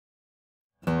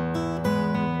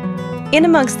In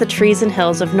amongst the trees and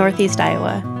hills of northeast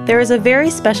Iowa, there is a very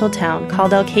special town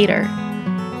called Elkader.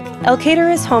 Elkader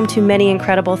is home to many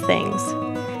incredible things,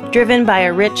 driven by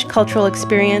a rich cultural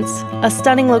experience, a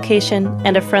stunning location,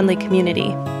 and a friendly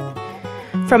community.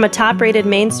 From a top-rated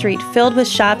main street filled with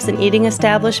shops and eating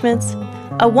establishments,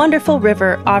 a wonderful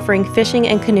river offering fishing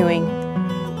and canoeing,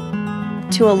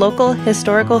 to a local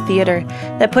historical theater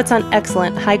that puts on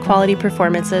excellent high-quality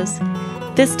performances,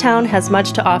 this town has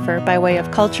much to offer by way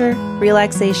of culture,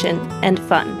 relaxation, and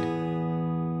fun.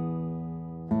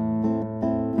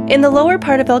 In the lower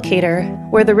part of Elkader,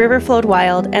 where the river flowed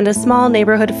wild and a small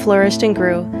neighborhood flourished and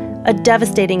grew, a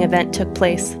devastating event took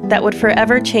place that would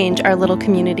forever change our little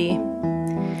community.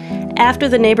 After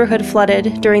the neighborhood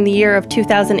flooded during the year of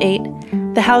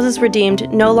 2008, the houses were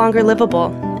deemed no longer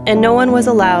livable, and no one was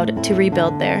allowed to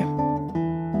rebuild there.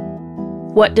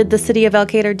 What did the city of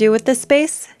Elkader do with this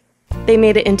space? They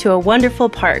made it into a wonderful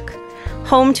park,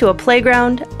 home to a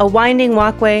playground, a winding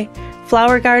walkway,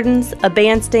 flower gardens, a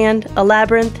bandstand, a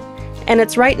labyrinth, and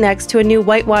it's right next to a new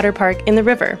whitewater park in the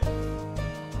river.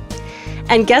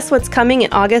 And guess what's coming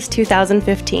in August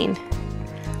 2015?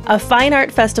 A fine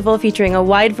art festival featuring a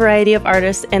wide variety of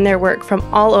artists and their work from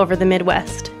all over the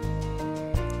Midwest.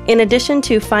 In addition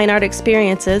to fine art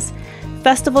experiences,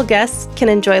 festival guests can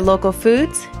enjoy local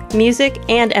foods, music,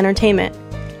 and entertainment,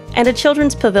 and a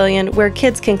children's pavilion where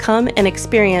kids can come and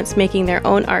experience making their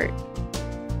own art.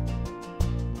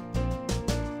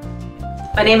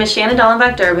 My name is Shannon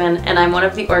Dallenbach-Durbin, and I'm one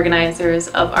of the organizers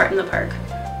of Art in the Park.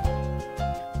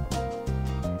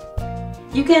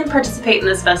 You can participate in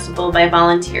this festival by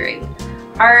volunteering.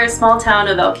 Our small town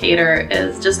of Elkader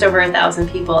is just over 1,000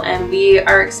 people, and we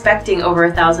are expecting over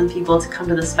 1,000 people to come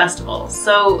to this festival.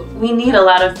 So we need a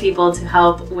lot of people to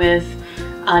help with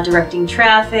directing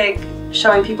traffic,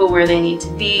 showing people where they need to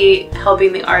be,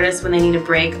 helping the artists when they need a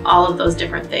break, all of those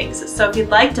different things. So if you'd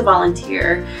like to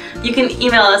volunteer, you can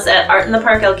email us at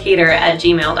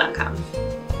artintheparkelkader@gmail.com.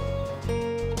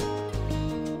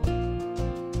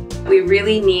 We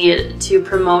really need to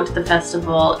promote the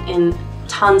festival in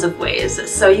tons of ways.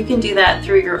 So you can do that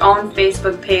through your own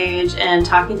Facebook page and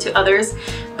talking to others,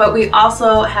 but we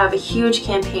also have a huge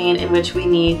campaign in which we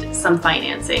need some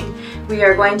financing. We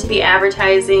are going to be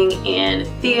advertising in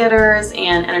theaters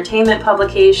and entertainment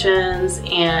publications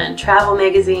and travel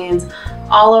magazines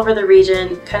all over the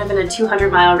region, kind of in a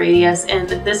 200-mile radius, and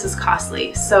this is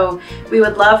costly. So we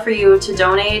would love for you to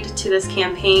donate to this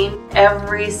campaign.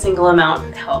 Every single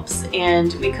amount helps,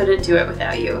 and we couldn't do it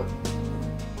without you.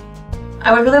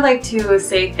 I would really like to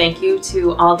say thank you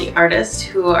to all the artists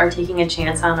who are taking a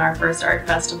chance on our first art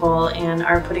festival and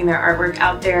are putting their artwork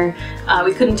out there.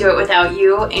 We couldn't do it without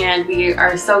you, and we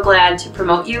are so glad to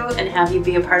promote you and have you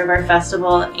be a part of our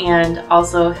festival and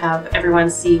also have everyone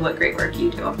see what great work you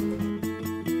do.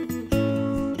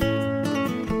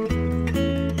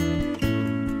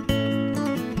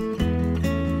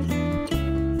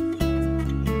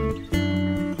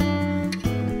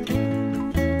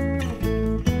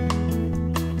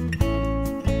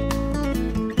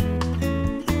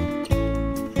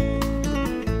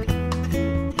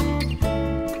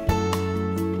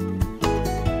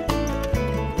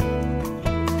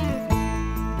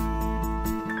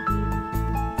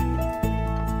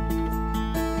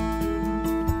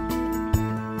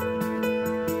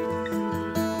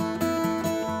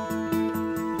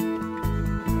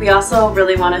 We also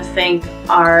really want to thank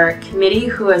our committee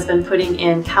who has been putting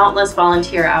in countless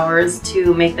volunteer hours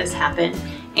to make this happen,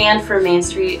 and for Main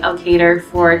Street Elkader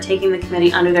for taking the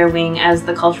committee under their wing as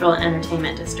the Cultural and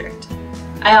Entertainment District.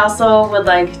 I also would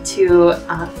like to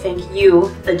thank you,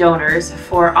 the donors,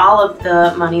 for all of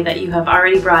the money that you have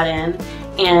already brought in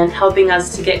and helping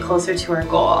us to get closer to our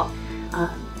goal.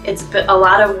 It's been a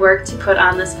lot of work to put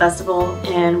on this festival,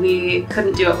 and we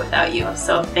couldn't do it without you.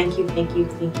 So thank you, thank you,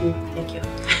 thank you, thank you.